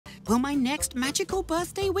Will my next magical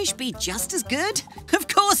birthday wish be just as good? Of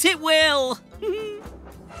course it will!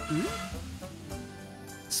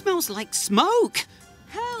 Smells like smoke.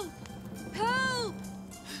 Help! Help!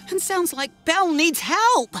 And sounds like Belle needs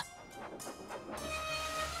help.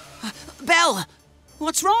 Belle,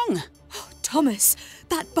 what's wrong? Thomas,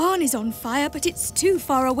 that barn is on fire, but it's too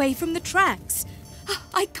far away from the tracks.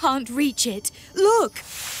 I can't reach it. Look!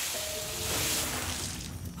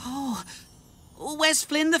 Oh, where's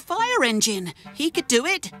Flynn the fire engine? He could do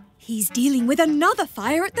it. He's dealing with another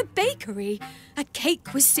fire at the bakery. A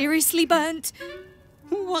cake was seriously burnt.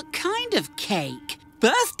 What kind of cake?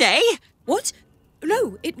 Birthday? What?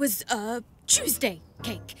 No, it was, Tuesday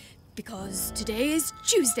cake. Because today is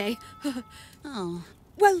Tuesday. Oh.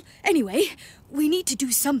 Well, anyway, we need to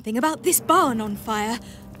do something about this barn on fire.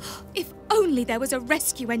 If only there was a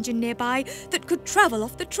rescue engine nearby that could travel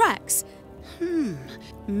off the tracks.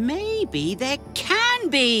 Maybe there can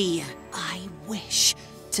be. I wish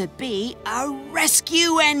to be a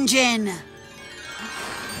rescue engine.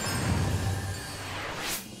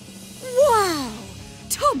 Wow!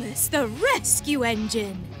 Thomas the rescue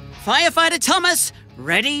engine! Firefighter Thomas,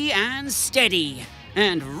 ready and steady.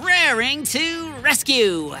 And raring to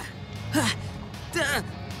rescue.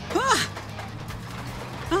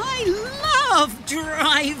 I love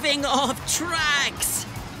driving off tracks.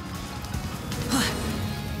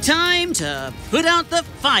 Time to put out the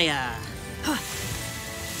fire.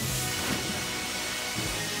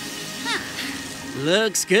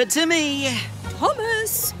 Looks good to me.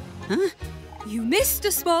 Thomas! Huh? You missed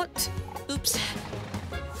a spot. Oops.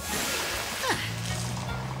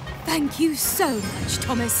 Thank you so much,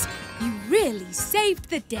 Thomas. You really saved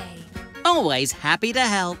the day. Always happy to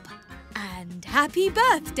help. And happy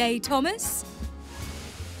birthday, Thomas.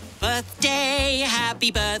 Birthday,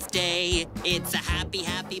 happy birthday. It's a happy,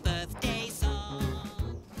 happy birthday.